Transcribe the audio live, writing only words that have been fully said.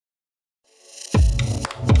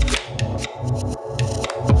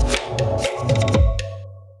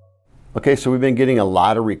Okay, so we've been getting a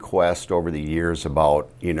lot of requests over the years about,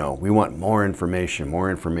 you know, we want more information,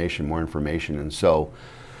 more information, more information. And so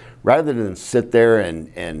rather than sit there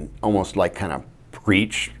and almost like kind of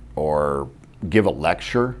preach or give a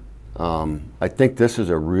lecture, I think this is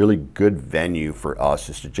a really good venue for us,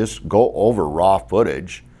 is to just go over raw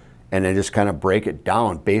footage and then just kind of break it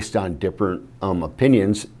down based on different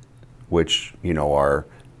opinions, which, you know, are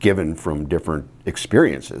given from different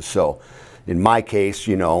experiences. So in my case,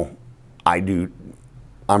 you know, I'm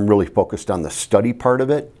really focused on the study part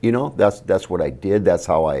of it. You know, that's what I did. That's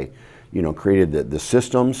how I, you know, created the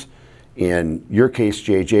systems. In your case,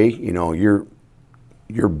 JJ, you know, you're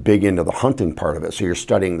big into the hunting part of it. So you're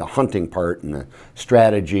studying the hunting part and the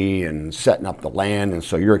strategy and setting up the land. And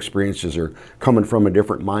so your experiences are coming from a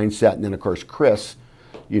different mindset. And then of course, Chris,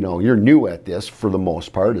 you know, you're new at this for the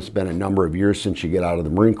most part. It's been a number of years since you get out of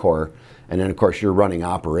the Marine Corps. And then of course, you're running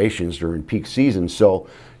operations during peak season. So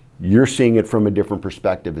you're seeing it from a different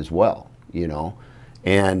perspective as well, you know.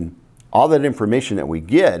 And all that information that we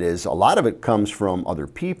get is, a lot of it comes from other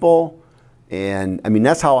people. And I mean,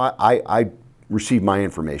 that's how I receive my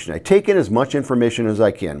information. I take in as much information as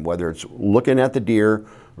I can, whether it's looking at the deer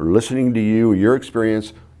or listening to you, your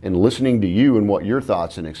experience, and listening to you and what your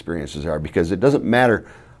thoughts and experiences are, because it doesn't matter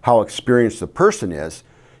how experienced the person is.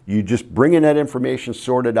 You just bring in that information,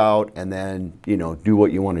 sort it out, and then, you know, do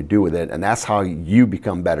what you want to do with it. And that's how you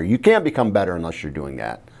become better. You can't become better unless you're doing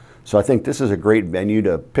that. So I think this is a great venue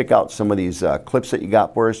to pick out some of these clips that you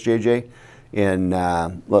got for us, JJ, and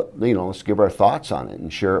you know, let's give our thoughts on it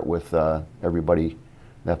and share it with everybody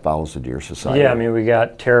that follows the Deer Society. Yeah, I mean, we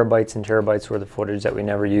got terabytes and terabytes worth of footage that we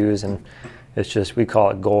never use, and it's just, we call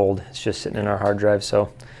it gold. It's just sitting in our hard drive.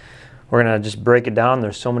 So we're gonna just break it down.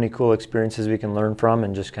 There's so many cool experiences we can learn from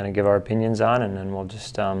and just kind of give our opinions on, and then we'll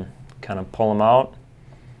just kind of pull them out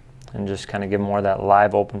and just kind of give more of that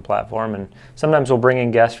live open platform. And sometimes we'll bring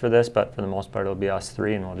in guests for this, but for the most part it'll be us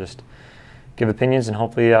three, and we'll just give opinions, and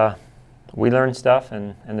hopefully we learn stuff,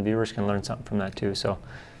 and the viewers can learn something from that too. So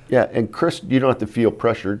yeah, and Chris, you don't have to feel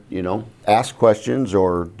pressured, you know, ask questions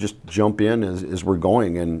or just jump in as we're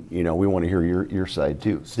going, and you know, we want to hear your side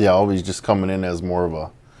too. So. Yeah, always just coming in as more of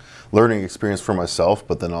a learning experience for myself,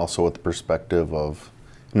 but then also with the perspective of,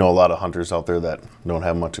 you know, a lot of hunters out there that don't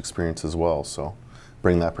have much experience as well. So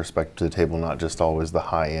bring that perspective to the table, not just always the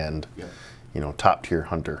high end, you know, top tier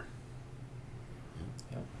hunter.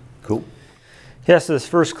 Cool. Yeah, so this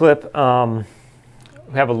first clip, we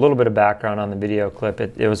have a little bit of background on the video clip.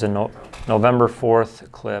 It was a November 4th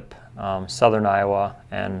clip. Southern Iowa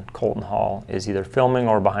and Colton Hall is either filming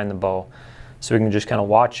or behind the bow. So we can just kind of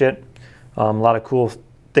watch it. A lot of cool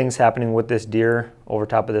things happening with this deer over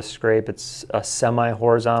top of this scrape. It's a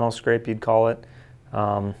semi-horizontal scrape, you'd call it.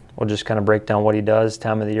 We'll just kind of break down what he does,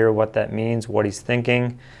 time of the year, what that means, what he's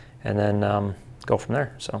thinking, and then go from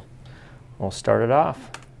there. So we'll start it off.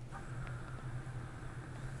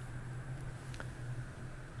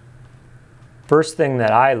 First thing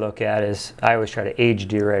that I look at is, I always try to age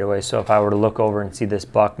deer right away. So if I were to look over and see this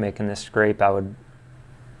buck making this scrape, I would,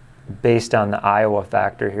 based on the Iowa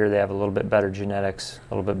factor here, they have a little bit better genetics,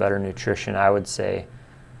 a little bit better nutrition. I would say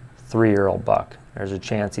 3-year-old buck. There's a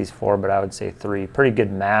chance he's 4, but I would say 3. Pretty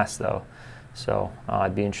good mass though. So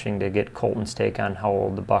it'd be interesting to get Colton's take on how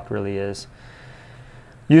old the buck really is.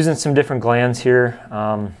 Using some different glands here.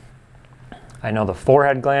 I know the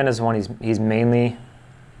forehead gland is one he's mainly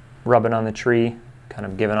rubbing on the tree, kind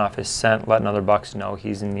of giving off his scent, letting other bucks know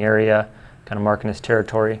he's in the area, kind of marking his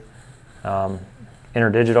territory.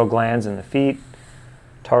 Interdigital glands in the feet,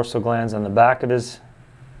 tarsal glands on the back of his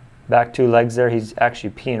back 2 legs there. He's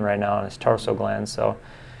actually peeing right now on his tarsal glands, so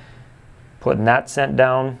putting that scent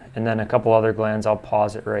down, and then a couple other glands. I'll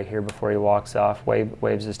pause it right here before he walks off,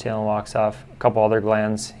 waves his tail and walks off. A couple other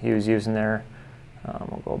glands he was using there.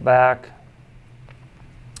 We'll go back.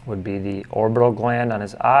 Would be the orbital gland on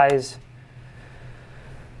his eyes,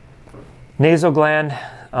 nasal gland,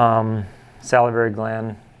 salivary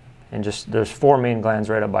gland, and just there's 4 main glands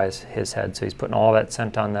right up by his head. So he's putting all that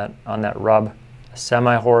scent on that rub, a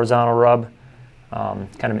semi-horizontal rub, kind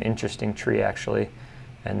of an interesting tree actually,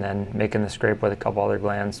 and then making the scrape with a couple other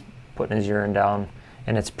glands, putting his urine down,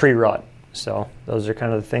 and it's pre-rut. So those are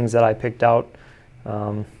kind of the things that I picked out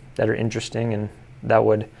that are interesting, and that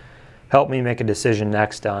would help me make a decision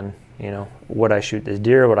next on, you know, would I shoot this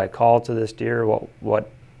deer, would I call to this deer,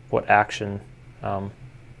 what action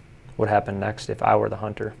would happen next if I were the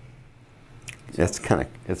hunter. It's kind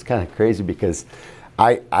of crazy, because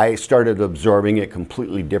I started absorbing it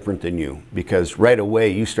completely different than you, because right away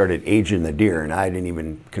you started aging the deer, and I didn't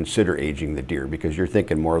even consider aging the deer, because you're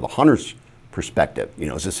thinking more of the hunter's perspective. You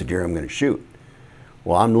know, is this a deer I'm going to shoot?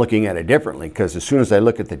 Well, I'm looking at it differently, because as soon as I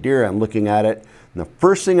look at the deer, I'm looking at it. And the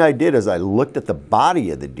first thing I did is I looked at the body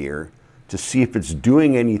of the deer to see if it's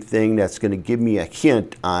doing anything that's going to give me a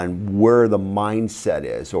hint on where the mindset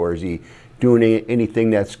is, or is he doing anything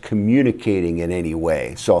that's communicating in any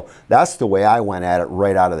way. So that's the way I went at it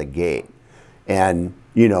right out of the gate. And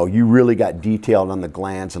you know, you really got detailed on the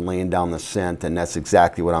glands and laying down the scent, and that's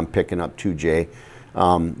exactly what I'm picking up too, Jay.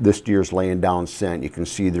 This deer's laying down scent. You can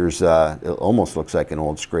see there's it almost looks like an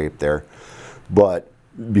old scrape there. But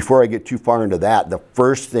before I get too far into that, the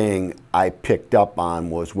first thing I picked up on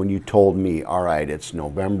was when you told me, all right, it's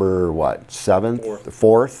November, what, 7th? The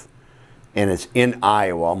 4th, and it's in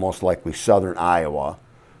Iowa, most likely southern Iowa.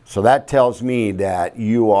 So that tells me that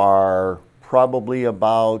you are probably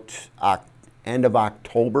about end of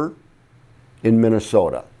October in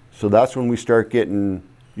Minnesota. So that's when we start getting,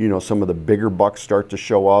 you know, some of the bigger bucks start to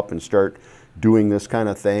show up and start doing this kind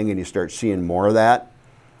of thing, and you start seeing more of that.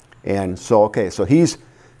 And so, okay, so he's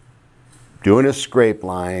doing his scrape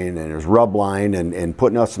line and his rub line and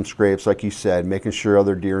putting out some scrapes, like you said, making sure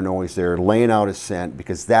other deer know he's there, laying out his scent,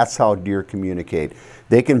 because that's how deer communicate.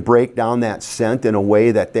 They can break down that scent in a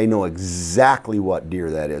way that they know exactly what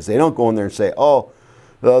deer that is. They don't go in there and say, oh,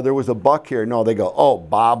 there was a buck here. No, they go, oh,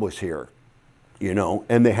 Bob was here, you know,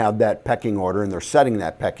 and they have that pecking order, and they're setting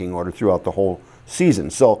that pecking order throughout the whole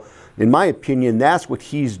season. So in my opinion, that's what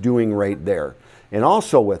he's doing right there. And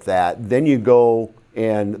also with that, then you go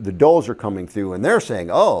and the does are coming through and they're saying,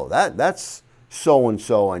 oh, that's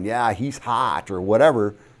so-and-so, and yeah, he's hot, or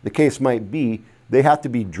whatever the case might be. They have to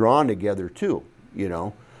be drawn together too, you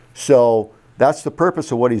know. So that's the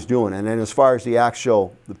purpose of what he's doing. And then as far as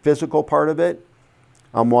the physical part of it,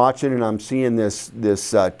 I'm watching and I'm seeing this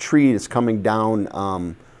tree that's coming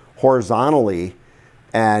down horizontally,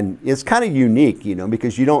 and it's kind of unique, you know,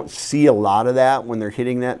 because you don't see a lot of that when they're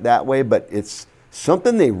hitting that way, but it's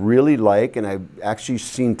something they really like. And I've actually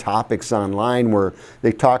seen topics online where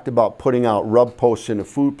they talked about putting out rub posts in a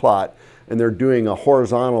food plot, and they're doing a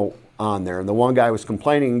horizontal on there. And the one guy was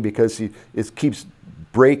complaining because it keeps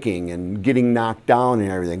breaking and getting knocked down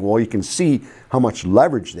and everything. Well, you can see how much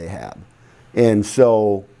leverage they have. And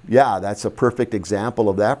so, yeah, that's a perfect example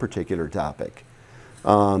of that particular topic.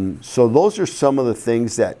 So those are some of the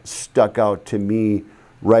things that stuck out to me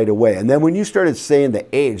right away. And then when you started saying the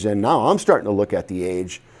age, then now I'm starting to look at the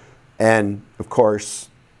age. And of course,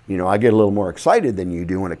 you know, I get a little more excited than you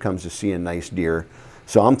do when it comes to seeing nice deer.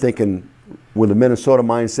 So I'm thinking with a Minnesota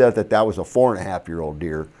mindset that was a 4.5-year-old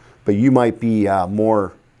deer, but you might be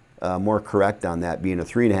more correct on that being a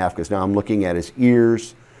 3.5, because now I'm looking at his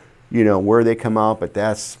ears, you know, where they come out. But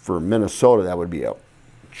that's, for Minnesota, that would be a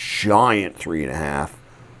giant 3.5.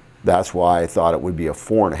 That's why I thought it would be a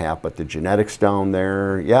 4.5, but the genetics down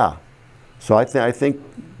there, yeah. So I think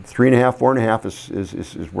 3.5,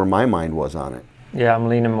 4.5 is where my mind was on it. Yeah, I'm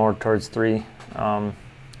leaning more towards 3.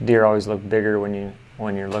 Deer always look bigger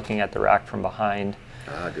when you're looking at the rack from behind.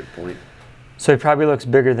 Good point. So he probably looks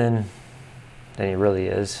bigger than he really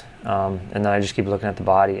is. And then I just keep looking at the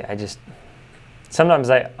body.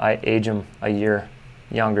 Sometimes I age them a year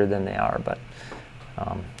younger than they are, but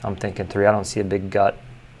I'm thinking 3. I don't see a big gut.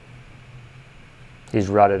 He's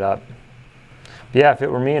rutted up. But yeah, if it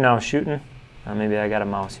were me and I was shooting, maybe I got a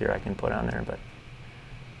mouse here I can put on there, but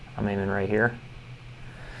I'm aiming right here.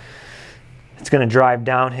 It's going to drive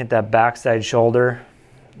down, hit that backside shoulder,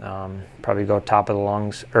 probably go top of the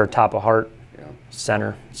lungs, or top of heart, yeah.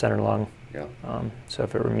 center lung. Yeah. So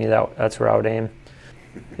if it were me, that's where I would aim.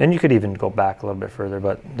 And you could even go back a little bit further,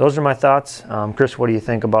 but those are my thoughts. Chris, what do you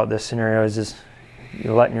think about this scenario? Is this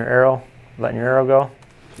you letting your arrow go?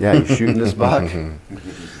 Yeah, you shooting this buck?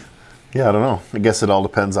 Yeah, I don't know. I guess it all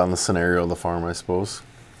depends on the scenario of the farm, I suppose.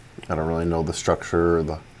 I don't really know the structure or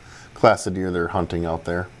the class of deer they're hunting out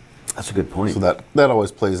there. That's a good point. So that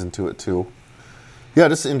always plays into it too. Yeah,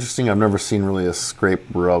 just interesting. I've never seen really a scrape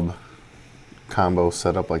rub combo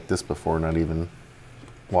set up like this before, not even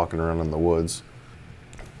walking around in the woods.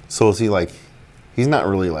 So is he like, he's not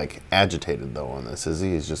really like agitated though on this, is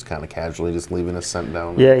he? He's just kind of casually just leaving his scent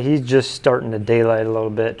down? Yeah, he's just starting to daylight a little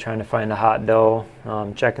bit, trying to find a hot doe,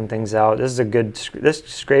 checking things out. This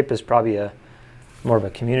scrape is probably more of a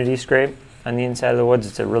community scrape on the inside of the woods.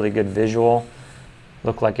 It's a really good visual.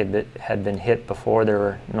 Looked like it had been hit before. There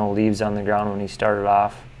were no leaves on the ground when he started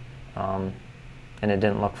off, and it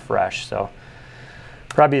didn't look fresh. So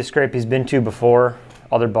probably a scrape he's been to before.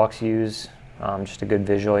 Other bucks use. Just a good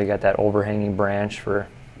visual. You got that overhanging branch for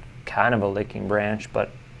kind of a licking branch,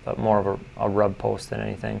 but more of a rub post than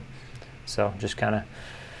anything. So just kind of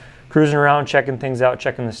cruising around, checking things out,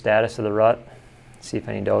 checking the status of the rut, see if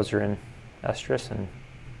any does are in estrus, and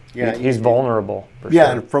Yeah, he's vulnerable. For yeah,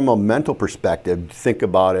 sure. and from a mental perspective, think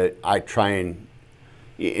about it. I try and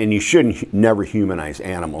you shouldn't never humanize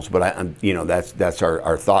animals, but you know, that's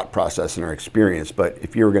our thought process and our experience. But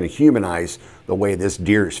if you were going to humanize the way this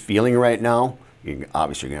deer is feeling right now,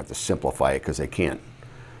 obviously you're going to have to simplify it because they can't,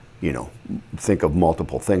 you know, think of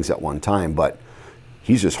multiple things at one time. But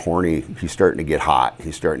he's just horny. He's starting to get hot.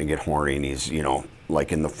 He's starting to get horny, and he's, you know,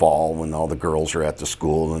 like in the fall when all the girls are at the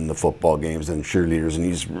school and the football games and cheerleaders, and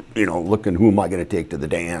he's, you know, looking, who am I going to take to the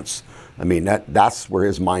dance? I mean, that's where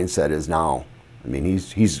his mindset is now. I mean,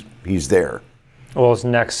 he's there. Well, his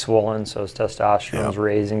neck's swollen, so his testosterone's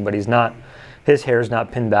raising, but he's not. His hair's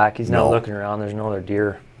not pinned back. He's not looking around. There's no other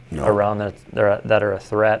deer around that are a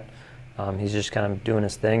threat. He's just kind of doing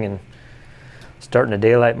his thing and starting to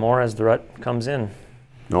daylight more as the rut comes in.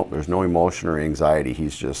 Nope, there's no emotion or anxiety.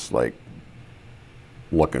 He's just like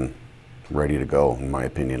looking ready to go, in my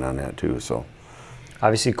opinion, on that too. So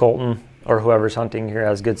obviously Colton or whoever's hunting here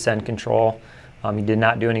has good scent control. He did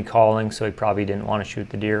not do any calling, so he probably didn't want to shoot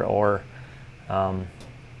the deer, or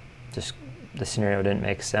just the scenario didn't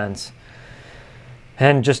make sense.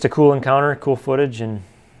 And just a cool encounter, cool footage, and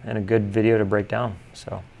a good video to break down.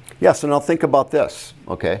 So yeah, so now think about this,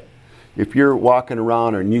 okay? If you're walking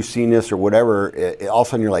around and you've seen this or whatever, all of a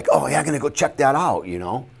sudden you're like, oh yeah, I'm gonna go check that out, you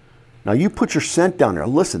know? Now you put your scent down there.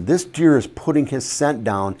 Listen, this deer is putting his scent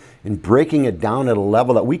down and breaking it down at a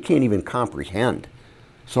level that we can't even comprehend.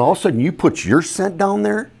 So all of a sudden you put your scent down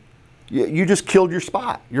there, you just killed your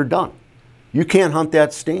spot. You're done. You can't hunt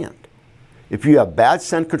that stand. If you have bad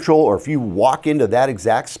scent control, or if you walk into that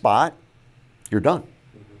exact spot, you're done.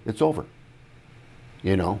 It's over.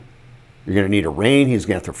 You know, you're going to need a rein. He's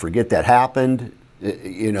going to have to forget that happened.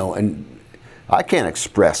 You know, and I can't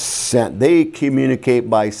express scent. They communicate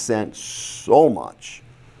by scent so much.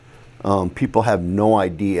 People have no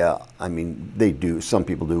idea. I mean, they do. Some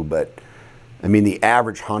people do, but I mean, the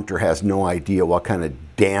average hunter has no idea what kind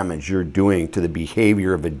of damage you're doing to the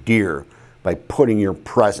behavior of a deer by putting your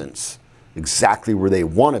presence exactly where they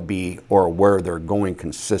want to be or where they're going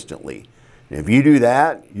consistently. And if you do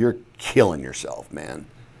that, you're killing yourself, man.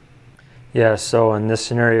 yeah, so in this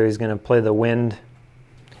scenario, he's going to play the wind.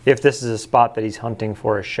 If this is a spot that he's hunting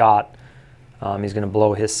for a shot, he's going to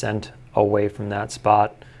blow his scent away from that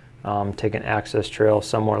spot, take an access trail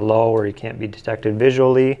somewhere low where he can't be detected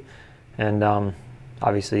visually, and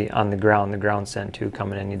obviously on the ground scent too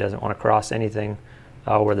coming in. He doesn't want to cross anything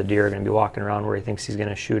where the deer are going to be walking around where he thinks he's going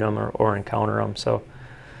to shoot them or encounter them. So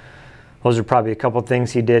those are probably a couple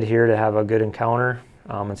things he did here to have a good encounter.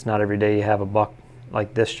 It's not every day you have a buck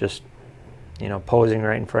like this just, you know, posing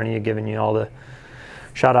right in front of you, giving you all the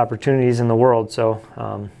shot opportunities in the world. So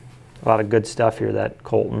a lot of good stuff here that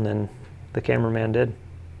Colton and the cameraman did.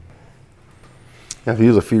 Yeah, if he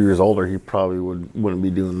was a few years older, he probably wouldn't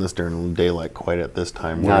be doing this during daylight quite at this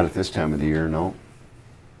time. Not at this time of the year, no.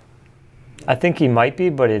 I think he might be,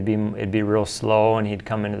 but it'd be real slow, and he'd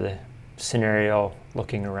come into the scenario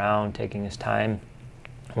looking around, taking his time.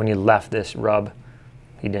 When he left this rub,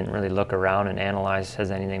 he didn't really look around and analyze,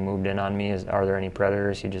 has anything moved in on me? Are there any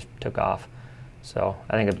predators? He just took off. So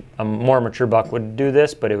I think a more mature buck would do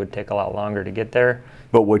this, but it would take a lot longer to get there.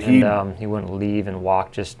 But would he wouldn't leave and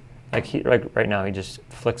walk, just like right now he just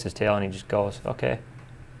flicks his tail and he just goes, okay.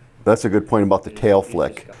 That's a good point about the tail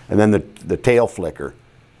flick. And then the tail flicker.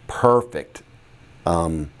 Perfect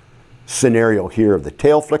scenario here of the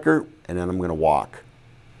tail flicker, and then I'm going to walk.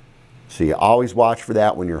 So you always watch for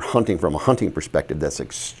that when you're hunting from a hunting perspective. That's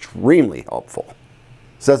extremely helpful.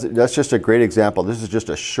 So that's just a great example. This is just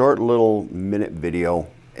a short little minute video,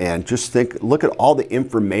 and just look at all the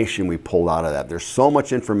information we pulled out of that. There's so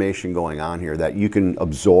much information going on here that you can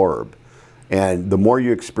absorb. And the more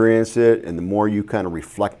you experience it and the more you kind of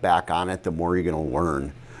reflect back on it, the more you're going to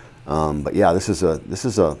learn. But yeah, this is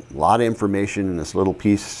a lot of information in this little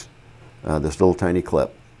piece, this little tiny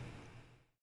clip.